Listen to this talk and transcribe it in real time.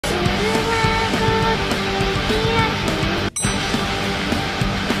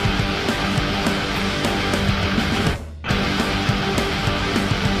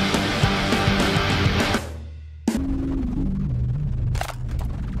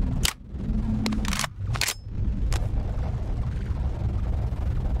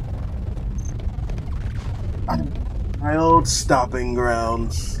My old stopping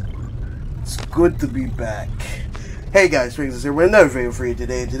grounds. It's good to be back. Hey guys, StrainZex here with another video for you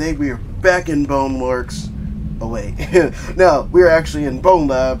today. Today we are back in BoneWorks. Oh wait, no, we're actually in Bone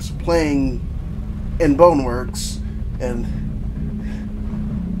Labs playing in BoneWorks, and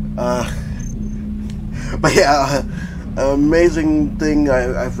but yeah, amazing thing.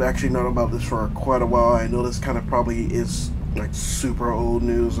 I've actually known about this for quite a while. I know this kind of probably is like super old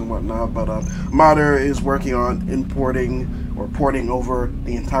news and whatnot, but Modder is working on importing or porting over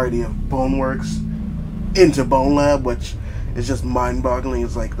the entirety of BoneWorks into Bonelab, which is just mind-boggling.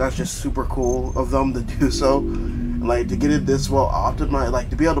 It's like, that's just super cool of them to do so. Like, to get it this well optimized, like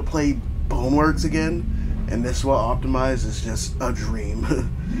to be able to play BoneWorks again and this well optimized is just a dream.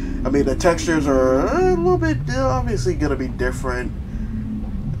 I mean, the textures are a little bit obviously gonna be different.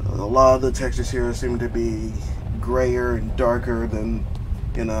 A lot of the textures here seem to be grayer and darker than,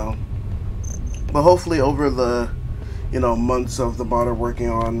 but hopefully over the, months of the modder working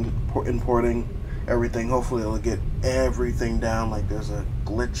on importing everything, hopefully it'll get everything down. Like, there's a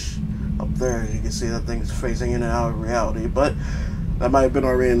glitch up there, you can see that thing's phasing in and out of reality, but that might have been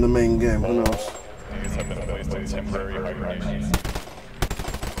already in the main game, who knows.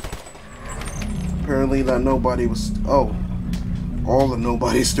 Apparently that nobody was, all the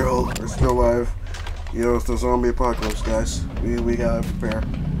nobodies are still alive. It's the zombie apocalypse, guys. We gotta prepare.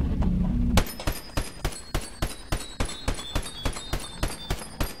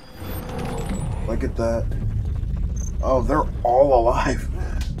 Look at that. Oh, they're all alive.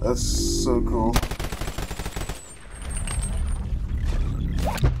 That's so cool.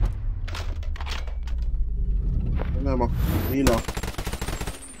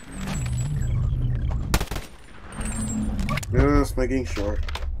 Just making sure.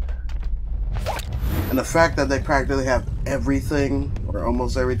 And the fact that they practically have everything, or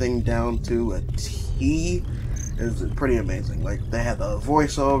almost everything, down to a T is pretty amazing. Like, they had the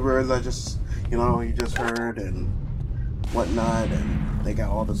voiceovers that just, you just heard and whatnot, and they got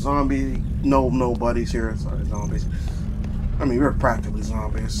all the nobodies here. Sorry, zombies. I mean, we're practically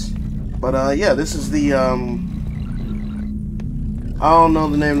zombies. But, yeah, this is the, I don't know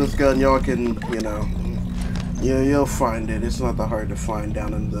the name of this gun. Y'all can, you'll find it. It's not that hard to find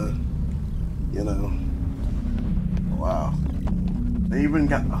down in the, wow. They even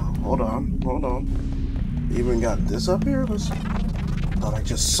got, hold on. They even got this up here? Thought I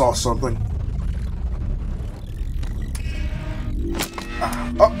just saw something.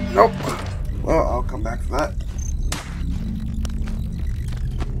 Oh, nope. Well, I'll come back to that.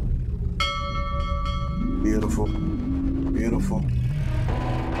 Beautiful. Beautiful.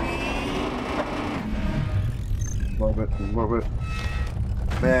 Love it. Love it.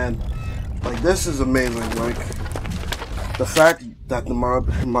 Man, like, this is amazing. Like, the fact that the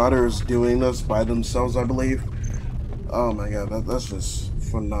modder is doing this by themselves, I believe. Oh my god, that's just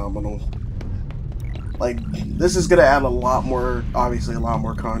phenomenal. Like, this is gonna add obviously a lot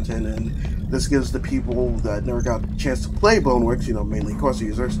more content, and this gives the people that never got a chance to play BoneWorks, mainly course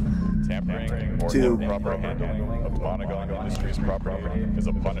users, tampering or improper handling of Monogon Industries property is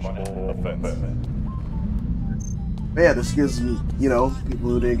a punishable offense. But yeah, this gives, people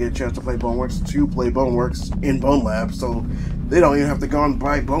who didn't get a chance to play BoneWorks to play BoneWorks in Bonelab, so they don't even have to go and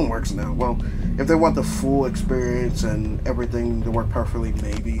buy BoneWorks now. Well, if they want the full experience and everything to work perfectly,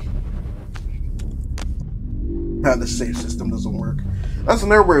 maybe. The save system doesn't work. That's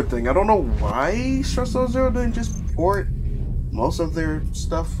another weird thing. I don't know why StrainZex didn't just port most of their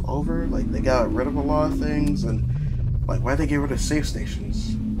stuff over. Like, they got rid of a lot of things, and like, why'd they get rid of save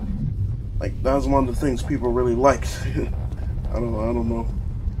stations? Like, that was one of the things people really liked. I don't know.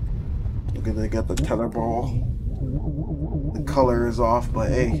 Look at, they got the tether ball. The color is off, but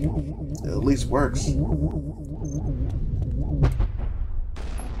hey, it at least works.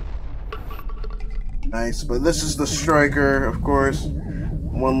 Nice, but this is the striker, of course.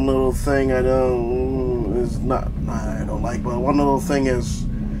 One little thing I don't like, but one little thing is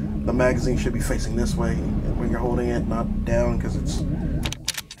the magazine should be facing this way when you're holding it, not down, because it's a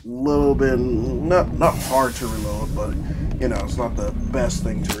little bit not hard to reload, but it's not the best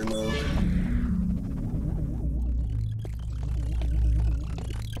thing to reload.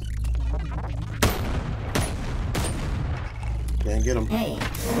 Can't get him.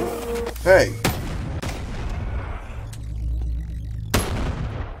 Hey.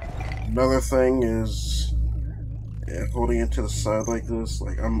 Another thing is, holding it to the side like this.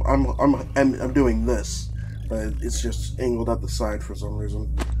 Like, I'm doing this, but it's just angled at the side for some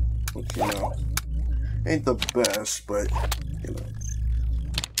reason. Which, ain't the best, but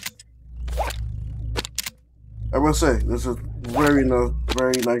I will say this is very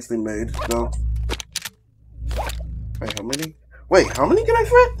nicely made, though. Wait, how many? Wait, how many can I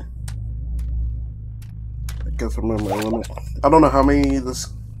fit? I guess I'm at my limit. I don't know how many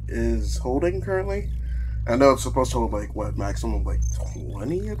this is holding currently. I know it's supposed to hold like what, maximum like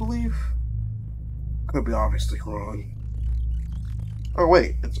 20, I believe. Could be obviously wrong. Oh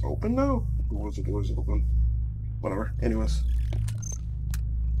wait, it's open now? Or was it open? Whatever. Anyways.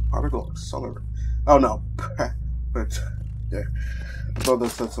 Particle accelerator. Oh no. But yeah. I thought that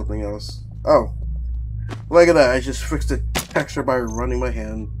said something else. Oh. Look at that. I just fixed the texture by running my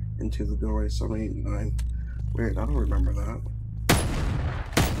hand into the doorway. 789. Weird, I don't remember that.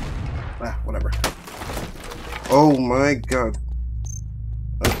 Ah, whatever. Oh my god.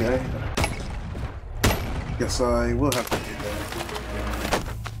 Okay. Guess I will have to do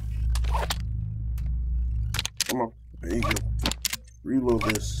that. Come on. There you go. Reload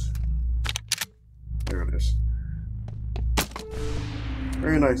this. There it is.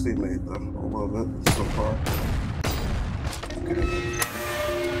 Very nicely made though. I love it so far. Okay.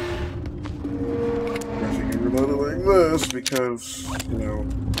 Guess you can reload it like this because, you know,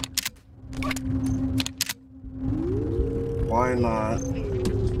 why not?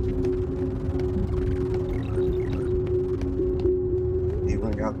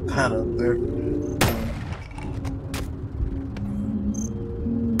 Even got that up there.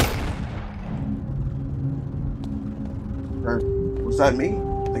 Was that me?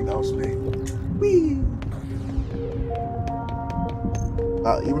 I think that was me. Whee!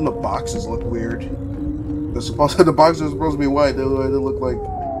 Even the boxes look weird. The boxes are supposed to be white. They look like.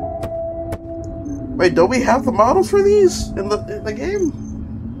 Wait, don't we have the models for these in the game?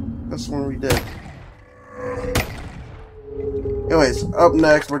 That's the one we did. Anyways, up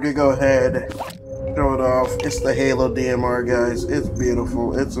next, we're gonna go ahead, show it off. It's the Halo DMR, guys. It's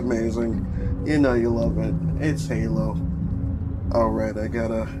beautiful. It's amazing. You know you love it. It's Halo. Alright, I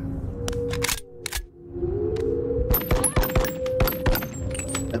gotta...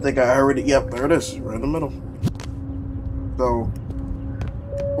 I think I already... Yep, there it is. Right in the middle. So,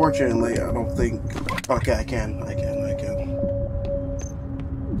 fortunately, I don't think... Okay, I can.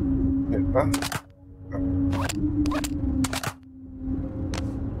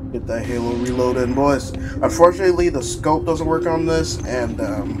 Get that Halo reloaded, boys. Unfortunately, the scope doesn't work on this, and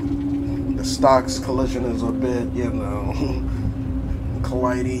the stock's collision is a bit, you know,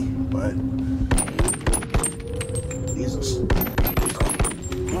 collidey, but Jesus.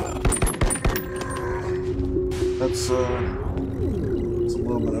 That's it's a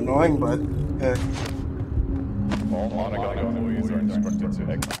little bit annoying, but All Monagon employees are instructed to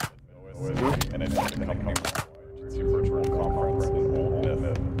exit and attend the company emergency virtual conference in Old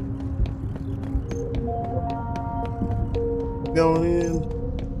Myth. Going in.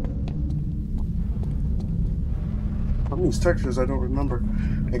 Some of these textures I don't remember.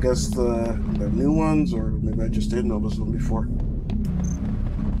 I guess the new ones, or maybe I just didn't notice them before.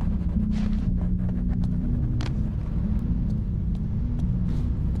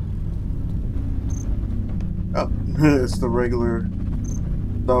 Oh, it's the regular.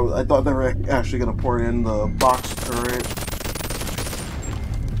 So I thought they were actually gonna pour in the box turret.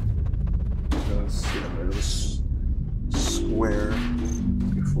 Because yeah, it was square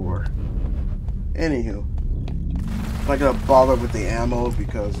before. Anywho, I'm not gonna bother with the ammo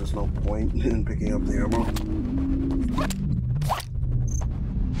because there's no point in picking up the ammo.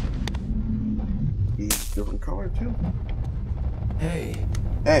 He's different color too. Hey.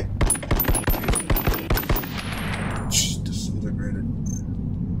 Hey. Disintegrated.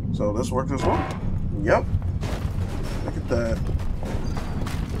 So this works as well. Yep. Look at that.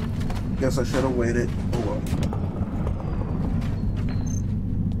 Guess I should have waited. Oh well.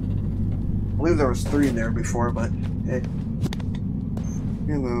 I believe there was 3 in there before, but hey,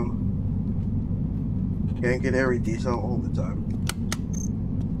 you know, can't get every detail all the time.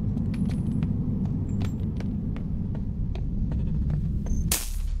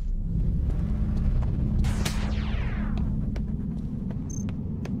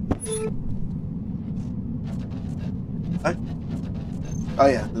 Oh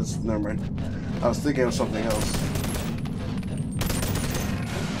yeah, this. Never mind. I was thinking of something else.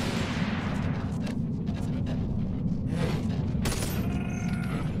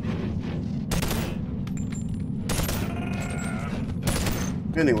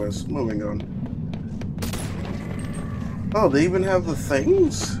 Anyways, moving on. Oh, they even have the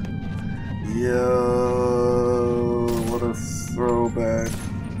things? Yo, what a throwback.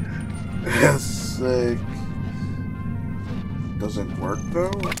 That's sick. Does it work though?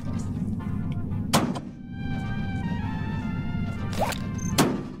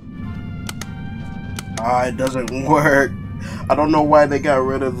 Ah, it doesn't work. I don't know why they got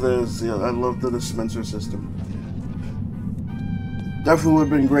rid of this. Yeah, I love the dispenser system. Definitely would have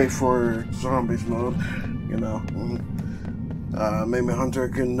been great for zombies mode, you know. Maybe Hunter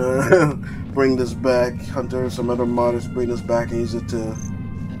can bring this back. Hunter or some other modders bring this back and use it to...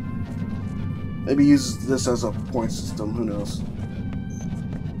 Maybe use this as a point system, who knows.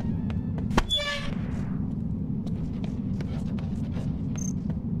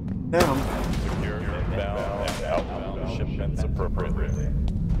 Damn. Secure inbound and outbound shipments appropriately.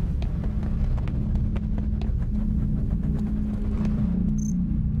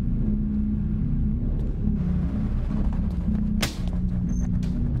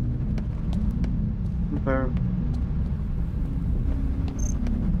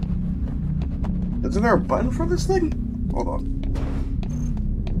 Isn't there a button for this thing? Hold on.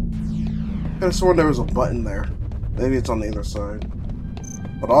 I could have sworn there was a button there. Maybe it's on the other side.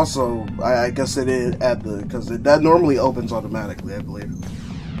 But also, I guess they didn't add the... Because that normally opens automatically, I believe.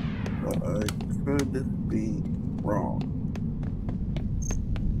 But I could be wrong.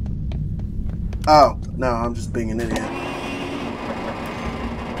 Oh, no, I'm just being an idiot.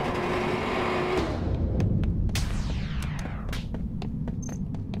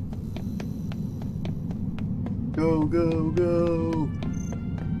 Go, go, go.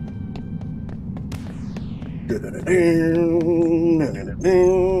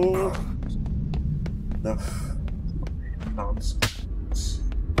 Enough nonsense.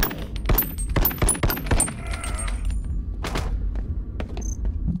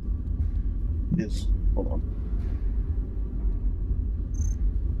 Yes, hold on.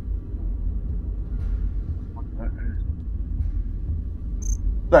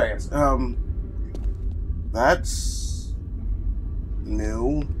 There it is. That's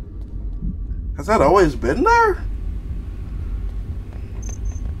new. Has that always been there?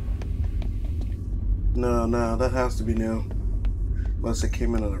 No, that has to be new. Unless it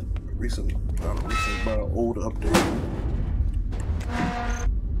came in a recent, but an old update.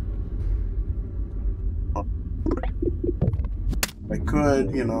 I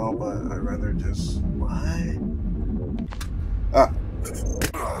could, you know, but I'd rather just... What? Ah.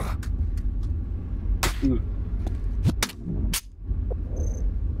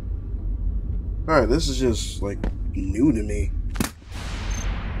 Alright, this is just, like, new to me.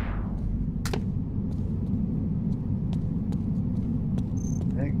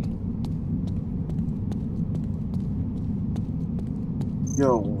 Heck.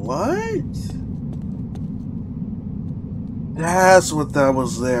 Yo, what? That's what that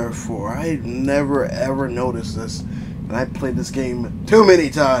was there for. I never ever noticed this. And I played this game too many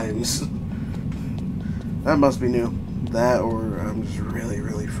times. That must be new. That, or I'm just really,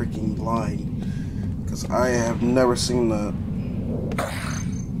 really freaking blind. Because I have never seen that.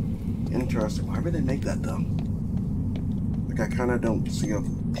 Interesting. Why would they make that though? Like, I kind of don't see a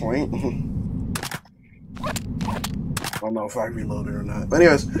point. I don't know if I reloaded or not. But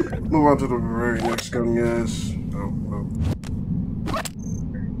anyways, move on to the very next gun, guys.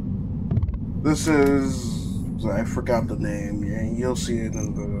 This is... I forgot the name. Yeah, you'll see it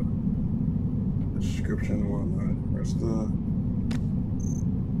in the description and whatnot. Where's the...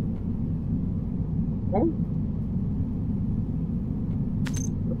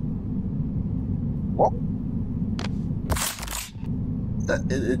 Oh.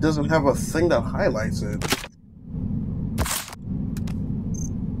 That it doesn't have a thing that highlights it.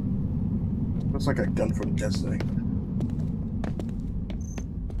 Looks like a gun from Destiny.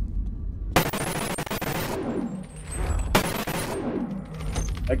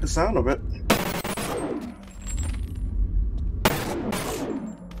 Like the sound of it.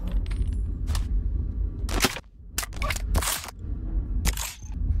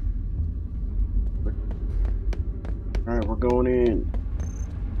 Alright, we're going in.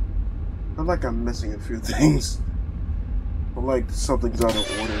 I feel like I'm missing a few things. I feel like something's out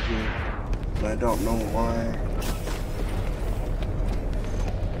of order here. And I don't know why.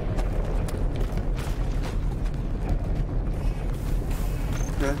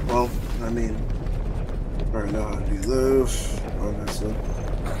 Okay, well, I mean, I already know how to do this, obviously.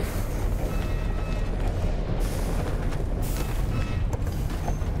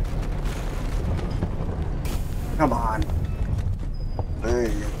 Come on. There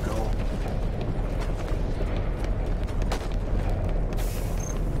you go.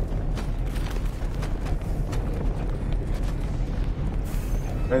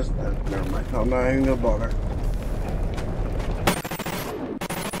 There's that. Never mind. I'm not even gonna bother.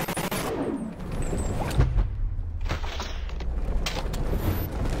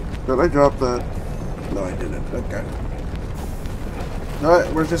 Did I drop that? No, I didn't. Okay.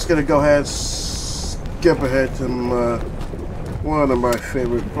 Alright, we're just gonna go ahead, skip ahead to one of my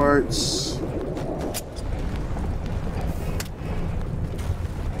favorite parts.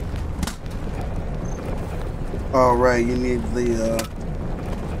 Oh, right, you need the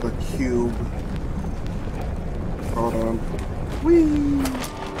cube. Hold on. Whee!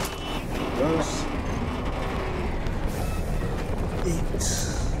 Yes.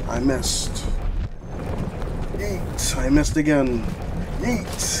 Eat. I missed. Eat. I missed again.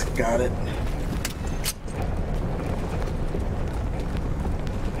 Eat. Got it.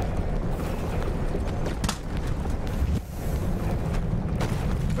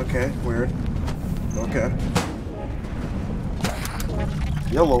 Okay, weird. Okay.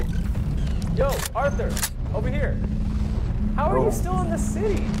 Yellow. Yo, Arthur, over here. How are you still in the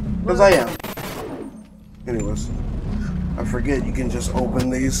city? Because I am. Anyways, I forget you can just open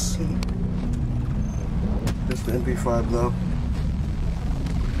these. Just the MP5 though.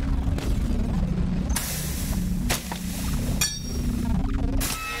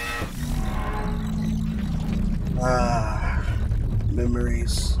 Ah,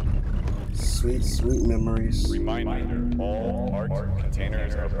 memories. Sweet, sweet memories. Reminder, all art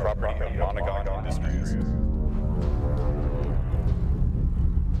containers are property of Monogon Industries.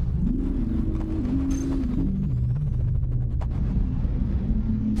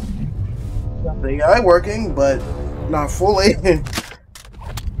 The AI working, but not fully.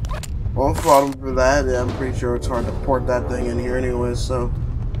 Well, fought for that. Yeah, I'm pretty sure it's hard to port that thing in here anyway, so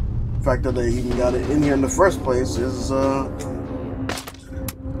the fact that they even got it in here in the first place is a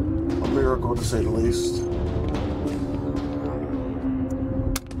miracle to say the least.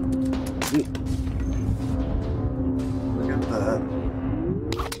 Look at that.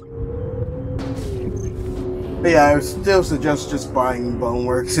 But yeah, I would still suggest just buying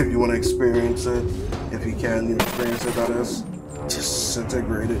BoneWorks if you want to experience it. If you can experience it, that is. Just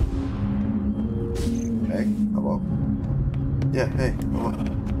integrate it. Hey, hello. Yeah, hey, hello.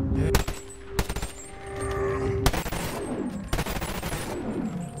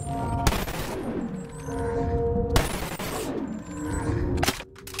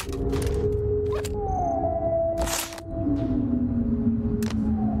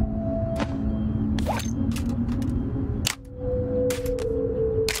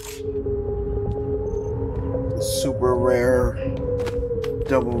 Super rare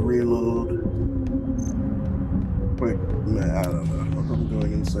double reload. Quick, man, I don't know what I'm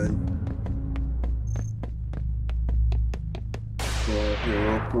doing insane. Go up here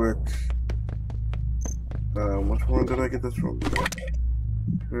real quick. Which one did I get this from?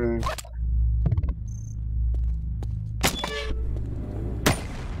 Okay.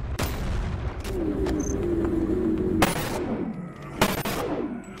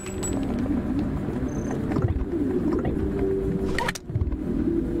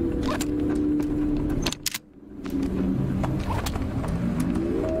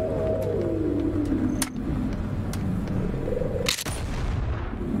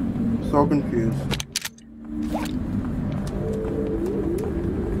 So confused.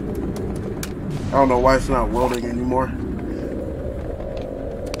 I don't know why it's not welding anymore.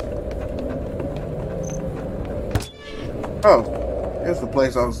 Oh, here's the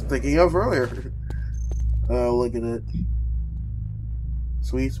place I was thinking of earlier. Look at it.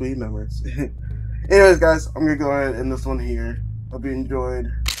 Sweet, sweet memories. Anyways, guys, I'm gonna go ahead and end this one here. Hope you enjoyed.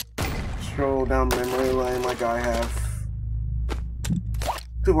 Stroll down memory lane like I have.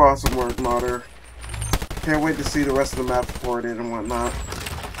 Super awesome work, modder. Can't wait to see the rest of the map ported and whatnot.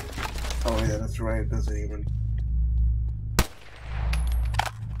 Oh yeah, that's right, it doesn't even.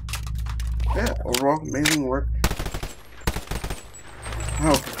 Yeah, overall, amazing work.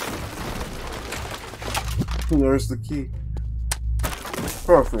 Oh. There's the key.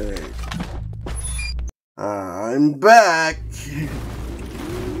 Perfect. I'm back!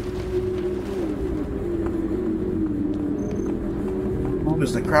 Ooh,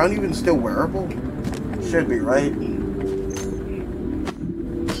 is the crown even still wearable? Should be, right?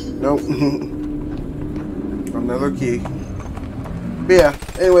 Nope. Another key. But yeah,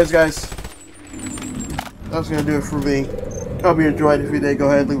 anyways guys, that's gonna do it for me. Hope you enjoyed. If you did, go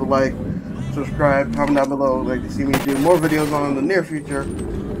ahead, leave a like, subscribe, comment down below. Like to see me do more videos on in the near future.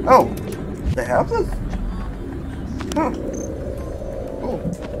 Oh, they have this? Huh. Cool.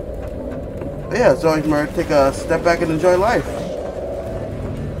 But yeah, so remember, take a step back and enjoy life.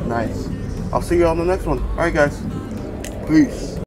 Nice. I'll see you on the next one. Alright guys. Peace.